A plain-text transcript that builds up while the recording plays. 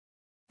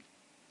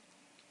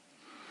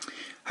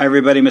Hi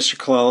everybody, Mr.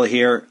 Colella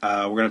here.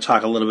 We're going to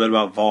talk a little bit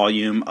about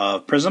volume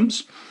of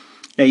prisms.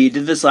 Now you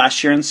did this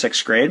last year in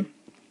 6th grade.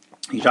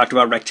 You talked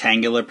about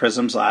rectangular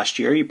prisms last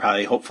year. You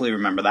probably hopefully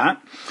remember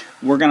that.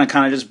 We're going to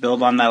kind of just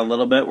build on that a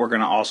little bit. We're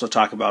going to also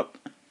talk about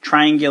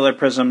triangular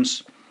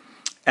prisms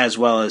as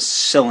well as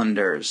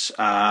cylinders.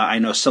 I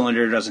know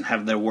cylinder doesn't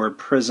have the word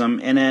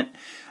prism in it.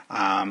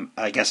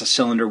 I guess a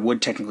cylinder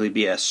would technically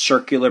be a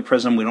circular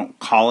prism. We don't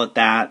call it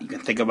that. You can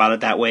think about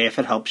it that way if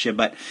it helps you,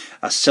 but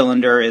a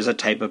cylinder is a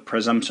type of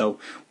prism. So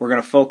we're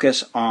going to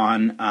focus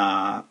on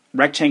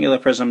rectangular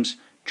prisms,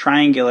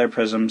 triangular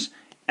prisms,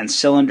 and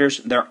cylinders.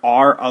 There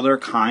are other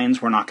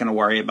kinds. We're not going to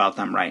worry about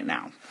them right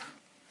now.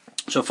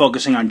 So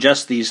focusing on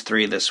just these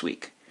three this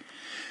week.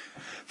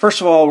 First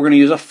of all, we're going to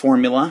use a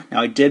formula. Now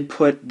I did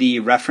put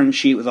the reference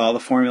sheet with all the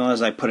formulas.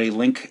 I put a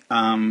link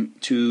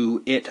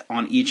to it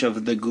on each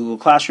of the Google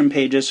Classroom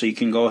pages, so you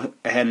can go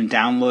ahead and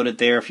download it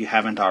there if you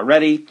haven't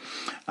already.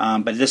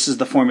 But this is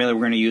the formula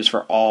we're going to use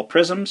for all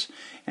prisms,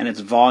 and it's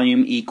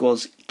volume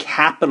equals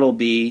capital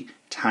B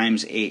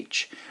times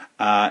H.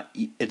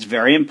 It's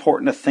very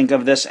important to think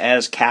of this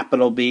as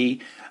capital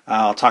B.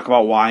 I'll talk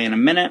about why in a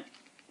minute.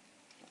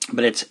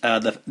 But it's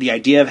the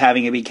idea of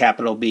having it be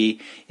capital B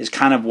is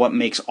kind of what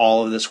makes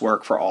all of this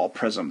work for all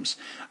prisms.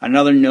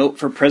 Another note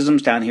for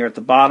prisms down here at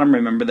the bottom,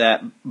 remember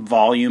that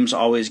volume's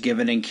always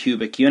given in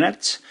cubic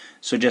units.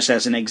 So just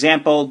as an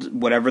example,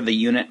 whatever the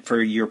unit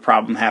for your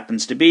problem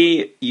happens to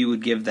be, you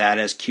would give that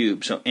as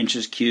cubed. So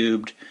inches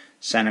cubed,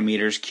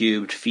 centimeters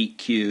cubed, feet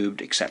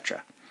cubed,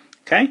 etc.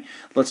 Okay,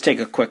 let's take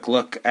a quick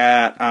look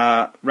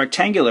at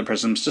rectangular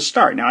prisms to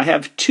start. Now I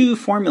have two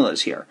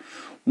formulas here.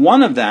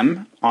 One of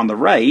them on the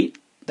right,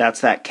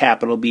 that's that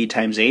capital B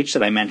times H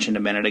that I mentioned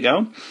a minute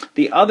ago.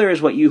 The other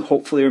is what you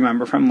hopefully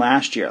remember from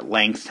last year,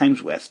 length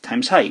times width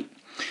times height.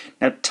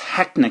 Now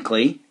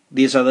technically,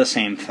 these are the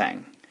same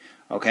thing.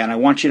 Okay, and I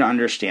want you to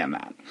understand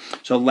that.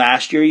 So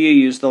last year you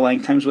used the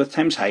length times width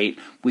times height.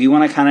 We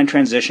want to kind of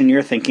transition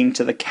your thinking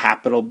to the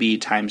capital B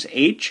times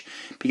H,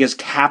 because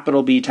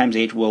capital B times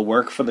H will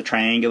work for the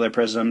triangular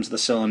prisms, the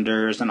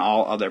cylinders, and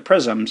all other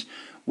prisms,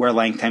 where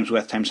length times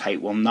width times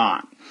height will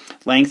not.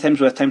 Length times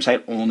width times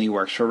height only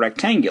works for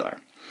rectangular.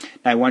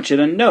 Now I want you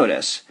to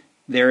notice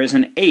there is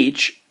an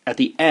H at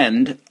the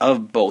end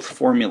of both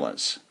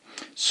formulas.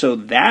 So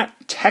that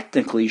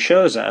technically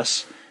shows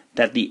us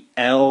that the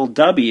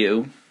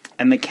LW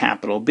and the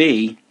capital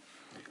B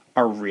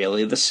are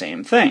really the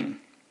same thing.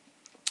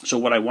 So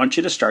what I want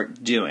you to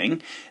start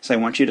doing is I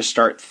want you to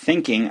start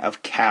thinking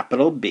of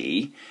capital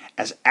B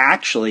as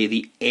actually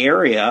the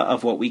area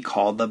of what we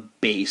call the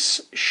base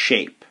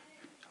shape.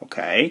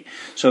 Okay?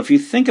 So if you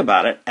think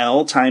about it,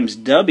 L times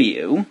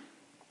W,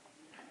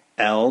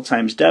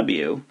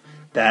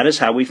 that is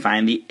how we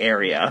find the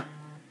area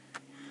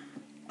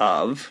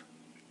of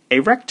a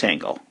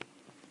rectangle.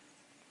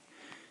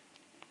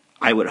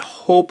 I would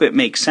hope it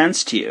makes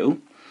sense to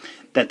you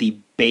that the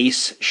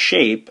base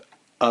shape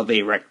of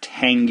a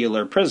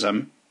rectangular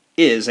prism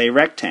is a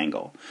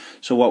rectangle.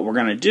 So what we're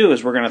going to do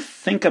is we're going to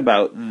think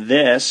about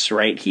this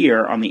right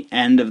here on the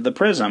end of the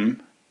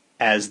prism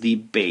as the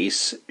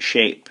base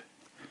shape.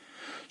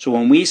 So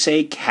when we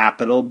say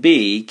capital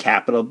B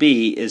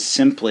is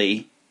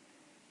simply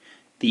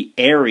the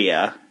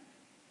area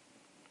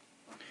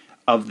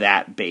of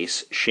that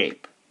base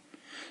shape.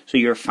 So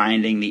you're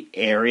finding the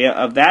area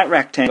of that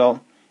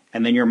rectangle,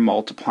 and then you're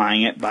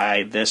multiplying it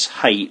by this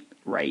height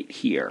right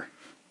here.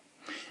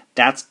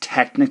 That's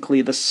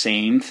technically the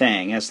same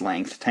thing as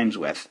length times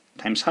width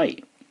times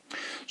height.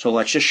 So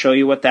let's just show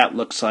you what that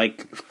looks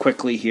like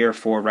quickly here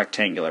for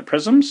rectangular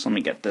prisms. Let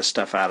me get this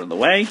stuff out of the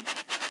way.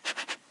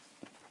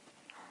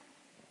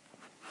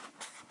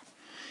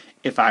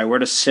 If I were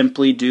to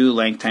simply do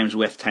length times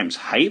width times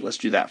height, let's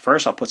do that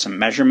first. I'll put some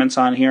measurements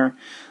on here.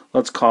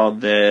 Let's call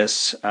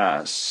this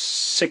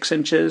 6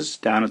 inches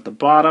down at the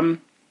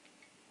bottom.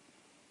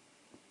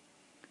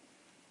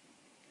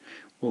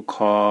 We'll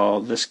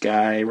call this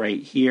guy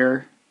right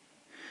here,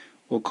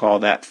 we'll call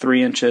that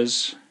 3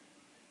 inches.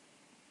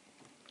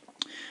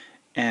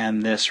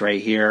 And this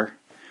right here,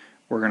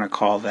 we're going to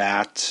call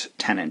that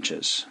 10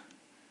 inches.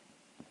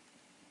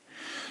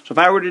 So if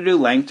I were to do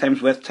length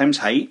times width times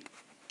height,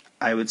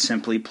 I would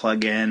simply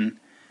plug in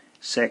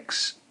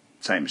 6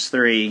 times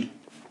 3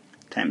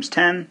 times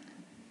 10.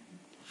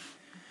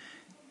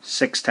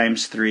 6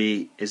 times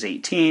 3 is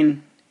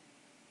 18.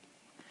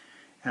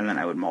 And then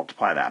I would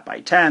multiply that by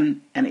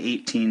 10. And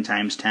 18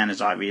 times 10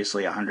 is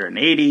obviously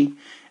 180.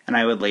 And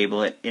I would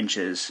label it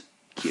inches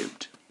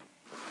cubed.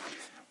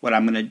 What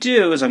I'm going to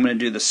do is I'm going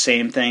to do the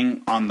same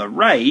thing on the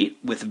right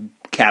with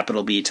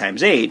capital B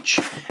times H.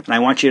 And I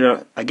want you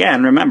to,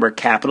 again, remember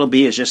capital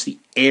B is just the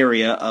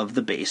area of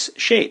the base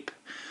shape.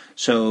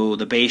 So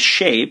the base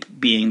shape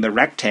being the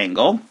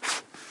rectangle.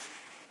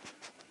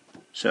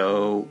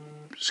 So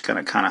just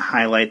going to kind of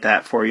highlight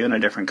that for you in a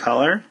different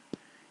color.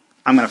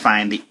 I'm going to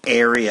find the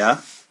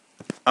area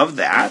of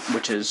that,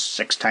 which is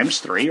 6 times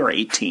 3, or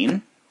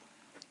 18.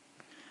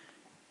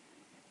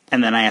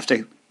 And then I have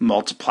to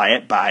multiply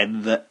it by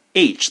the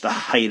H, the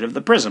height of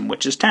the prism,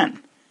 which is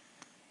 10.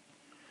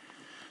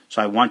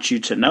 So I want you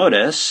to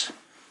notice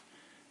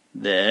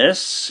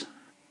this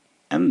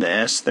and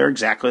this, they're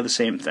exactly the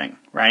same thing,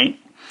 right?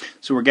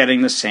 So we're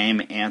getting the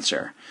same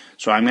answer.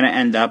 So I'm going to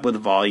end up with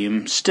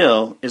volume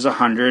still is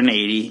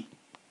 180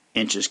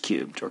 inches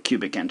cubed, or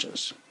cubic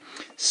inches.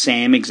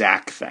 Same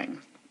exact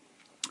thing.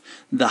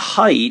 The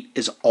height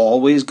is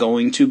always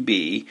going to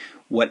be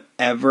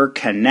whatever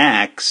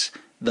connects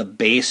the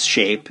base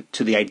shape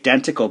to the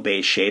identical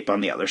base shape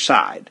on the other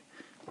side.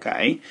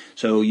 Okay,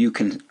 so you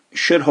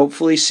should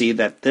hopefully see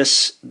that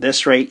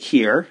this right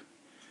here,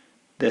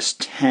 this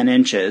 10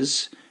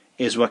 inches,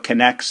 is what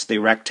connects the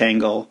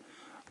rectangle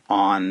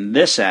on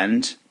this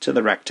end to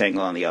the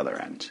rectangle on the other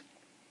end.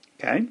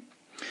 Okay,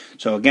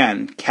 so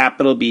again,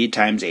 capital B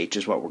times H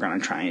is what we're going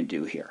to try and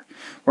do here.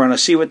 We're going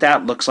to see what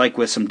that looks like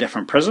with some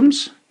different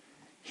prisms.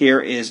 Here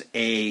is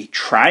a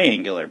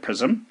triangular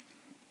prism.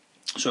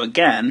 So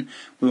again,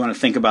 we want to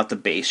think about the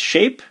base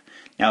shape.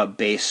 Now, a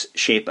base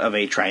shape of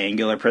a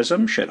triangular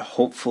prism should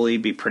hopefully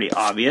be pretty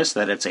obvious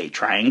that it's a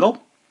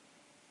triangle.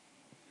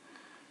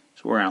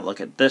 So we're going to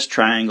look at this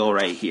triangle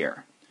right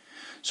here.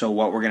 So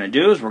what we're going to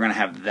do is we're going to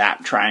have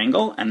that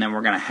triangle, and then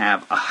we're going to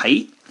have a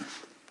height.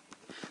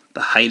 The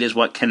height is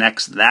what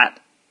connects that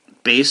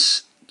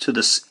base to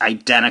this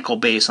identical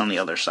base on the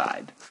other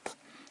side.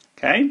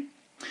 Okay?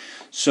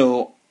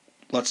 So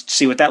let's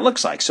see what that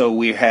looks like. So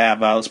we have,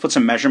 let's put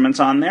some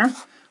measurements on there.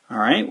 All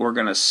right, we're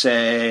going to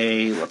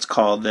say, let's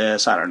call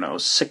this, I don't know,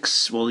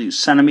 6, we'll use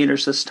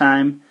centimeters this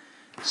time,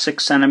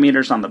 6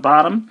 centimeters on the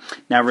bottom.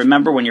 Now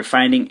remember, when you're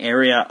finding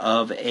area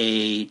of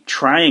a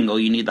triangle,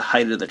 you need the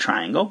height of the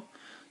triangle.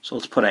 So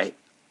let's put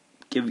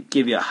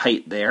give you a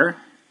height there.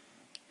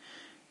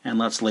 And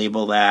let's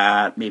label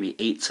that maybe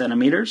 8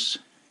 centimeters.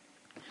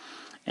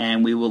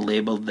 And we will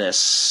label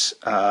this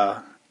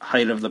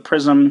height of the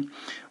prism.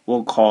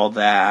 We'll call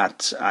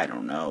that, I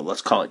don't know,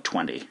 let's call it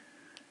 20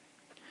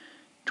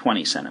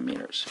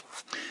 centimeters.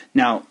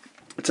 Now,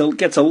 it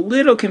gets a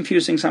little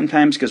confusing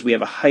sometimes because we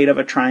have a height of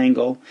a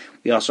triangle.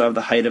 We also have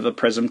the height of a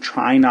prism.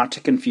 Try not to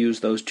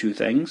confuse those two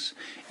things,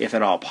 if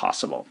at all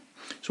possible.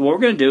 So what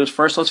we're going to do is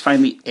first let's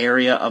find the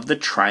area of the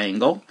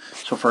triangle.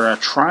 So for a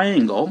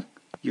triangle,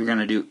 you're going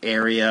to do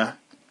area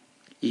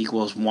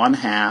equals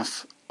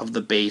 1/2 of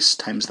the base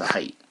times the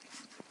height.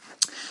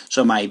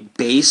 So my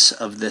base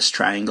of this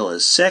triangle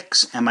is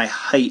 6, and my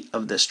height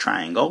of this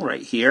triangle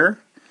right here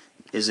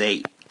is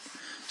 8.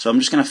 So I'm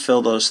just going to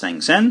fill those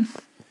things in.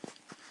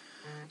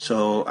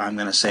 So I'm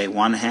going to say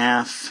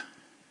 1/2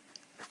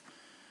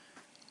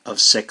 of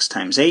 6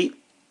 times 8.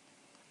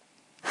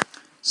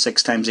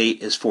 6 times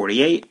 8 is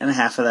 48, and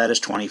 1/2 of that is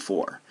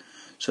 24.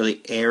 So the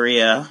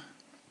area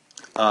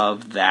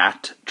of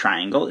that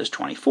triangle is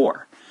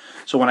 24.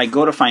 So when I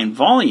go to find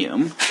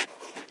volume,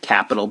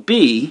 capital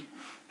B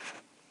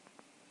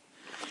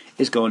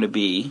is going to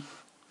be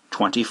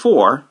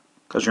 24,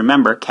 because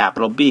remember,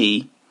 capital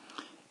B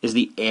is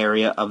the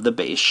area of the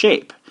base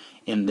shape.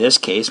 In this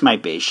case, my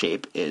base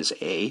shape is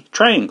a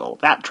triangle,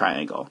 that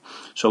triangle.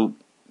 So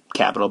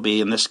capital B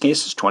in this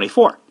case is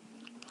 24.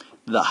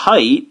 The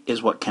height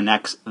is what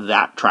connects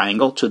that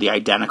triangle to the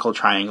identical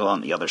triangle on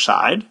the other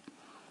side.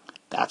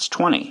 That's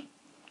 20.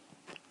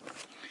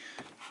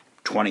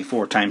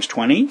 24 times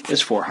 20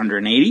 is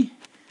 480.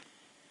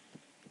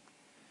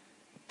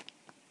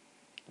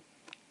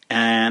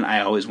 And I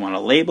always want to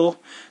label.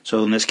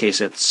 So in this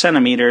case, it's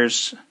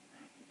centimeters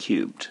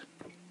cubed.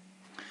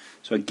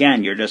 So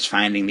again, you're just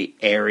finding the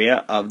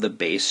area of the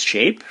base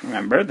shape.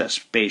 Remember, this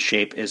base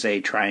shape is a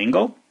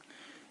triangle.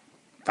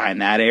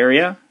 Find that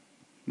area,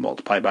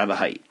 multiply by the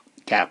height.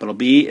 Capital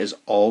B is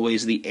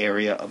always the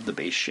area of the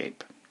base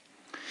shape.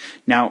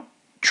 Now,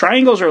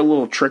 triangles are a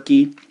little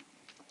tricky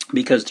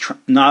because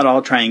not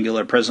all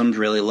triangular prisms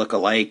really look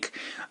alike.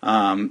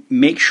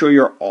 Make sure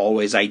you're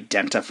always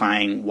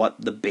identifying what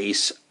the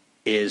base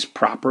is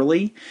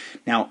properly.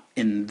 Now,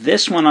 in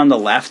this one on the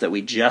left that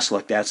we just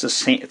looked at,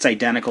 it's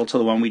identical to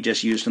the one we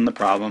just used in the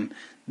problem.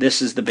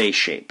 This is the base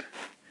shape.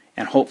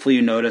 And hopefully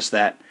you notice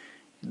that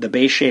the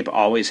base shape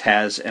always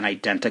has an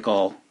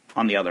identical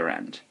on the other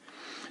end.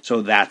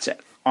 So that's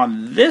it.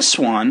 On this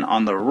one,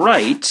 on the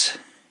right,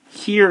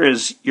 here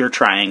is your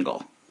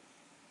triangle.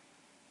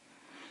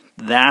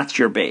 That's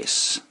your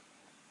base.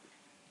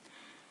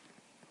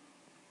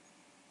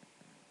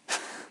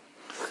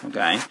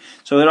 Okay,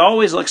 so it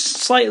always looks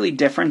slightly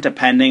different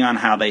depending on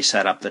how they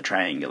set up the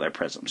triangular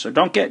prism. So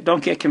don't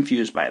get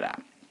confused by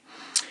that.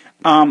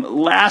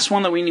 Last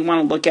one that we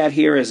want to look at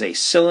here is a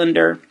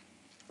cylinder.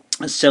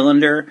 A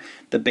cylinder,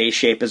 the base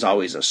shape is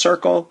always a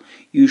circle.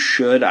 You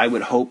should, I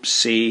would hope,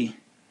 see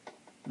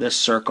this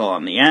circle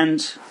on the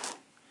end.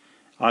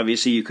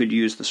 Obviously, you could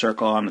use the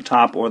circle on the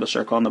top or the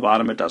circle on the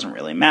bottom. It doesn't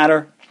really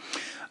matter.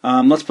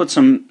 Let's put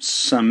some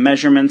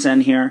measurements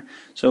in here.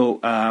 So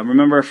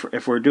remember,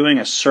 if we're doing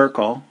a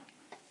circle,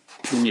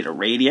 we need a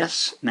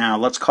radius. Now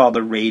let's call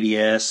the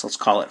radius, let's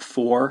call it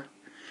 4.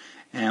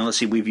 And let's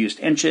see, we've used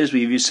inches,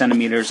 we've used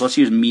centimeters. Let's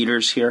use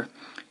meters here.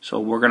 So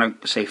we're going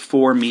to say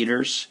 4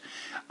 meters.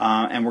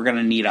 And we're going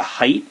to need a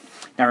height.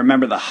 Now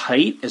remember, the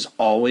height is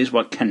always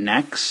what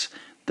connects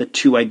the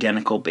two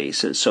identical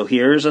bases. So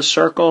here's a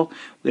circle.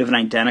 We have an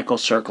identical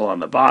circle on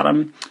the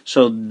bottom.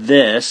 So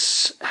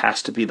this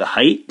has to be the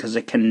height because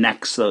it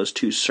connects those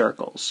two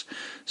circles.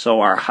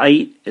 So our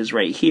height is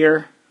right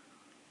here.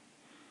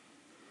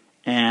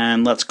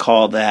 And let's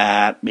call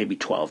that maybe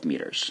 12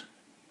 meters.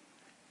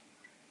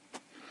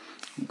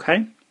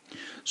 Okay?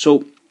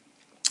 So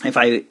if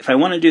I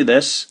want to do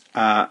this,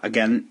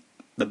 again,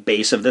 the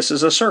base of this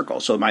is a circle.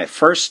 So my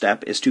first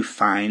step is to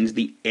find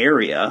the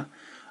area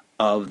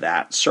of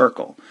that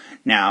circle.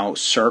 Now,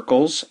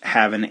 circles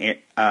have an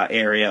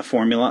area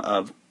formula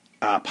of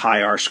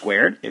pi r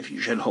squared. If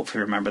you should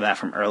hopefully remember that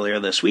from earlier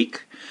this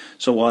week.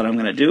 So what I'm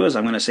going to do is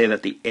I'm going to say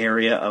that the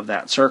area of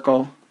that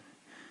circle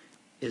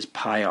is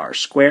pi r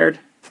squared.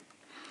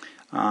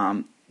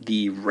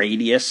 The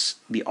radius,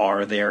 the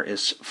r there,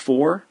 is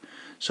 4.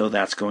 So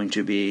that's going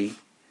to be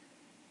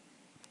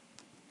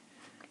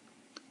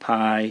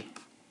pi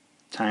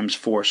times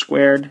 4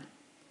 squared.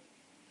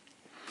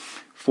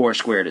 4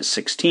 squared is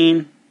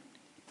 16.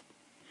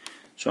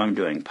 So I'm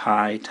doing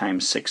pi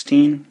times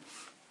 16.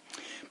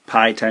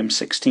 Pi times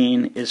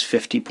 16 is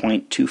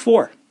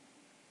 50.24.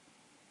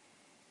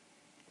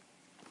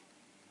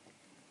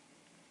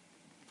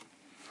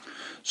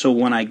 So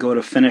when I go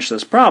to finish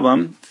this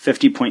problem,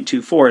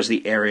 50.24 is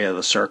the area of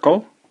the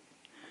circle.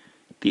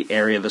 The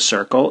area of the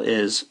circle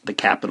is the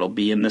capital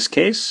B in this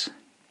case.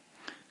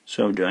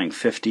 So I'm doing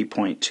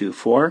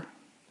 50.24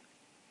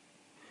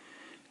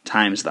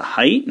 times the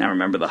height. Now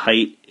remember, the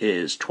height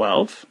is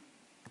 12.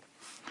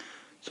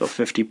 So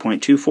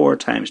 50.24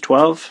 times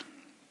 12.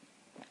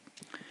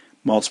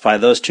 Multiply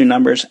those two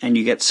numbers and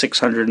you get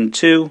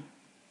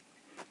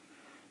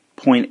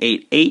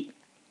 602.88.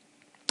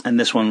 And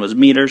this one was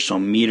meters, so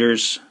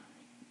meters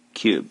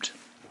cubed.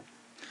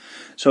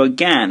 So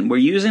again, we're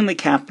using the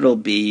capital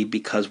B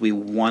because we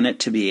want it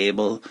to be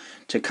able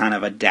to kind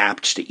of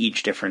adapt to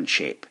each different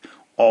shape.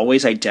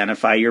 Always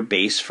identify your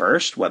base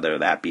first, whether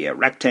that be a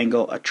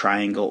rectangle, a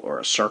triangle, or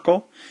a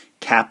circle.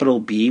 Capital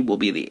B will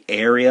be the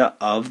area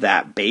of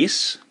that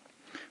base.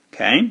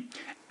 Okay?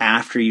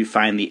 After you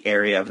find the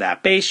area of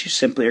that base, you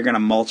simply are going to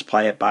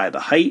multiply it by the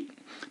height.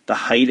 The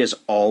height is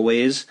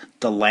always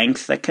the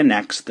length that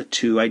connects the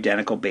two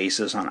identical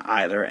bases on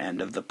either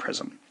end of the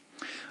prism.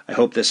 I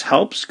hope this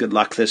helps. Good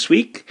luck this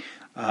week,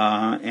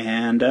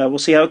 and we'll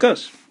see how it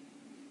goes.